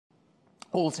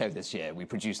Also this year, we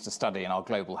produced a study in our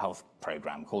global health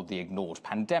programme called The Ignored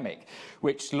Pandemic,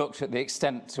 which looked at the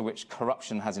extent to which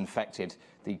corruption has infected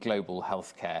the global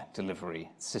healthcare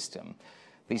delivery system.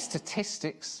 The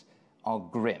statistics are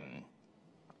grim.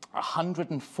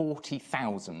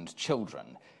 140,000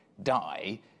 children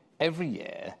die every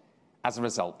year as a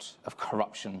result of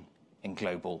corruption in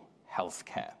global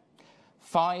healthcare.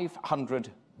 $500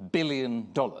 billion,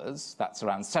 that's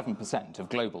around 7% of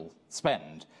global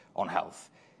spend on health,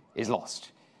 is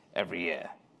lost every year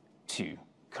to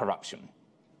corruption.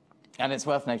 And it's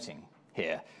worth noting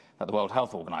here that the World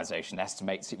Health Organization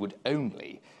estimates it would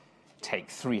only take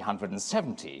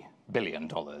 $370 billion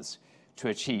to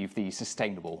achieve the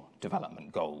Sustainable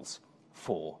Development Goals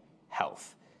for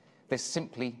health. This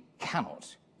simply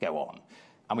cannot go on,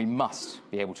 and we must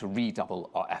be able to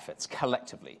redouble our efforts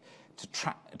collectively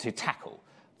to tackle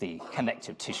the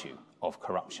connective tissue of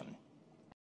corruption.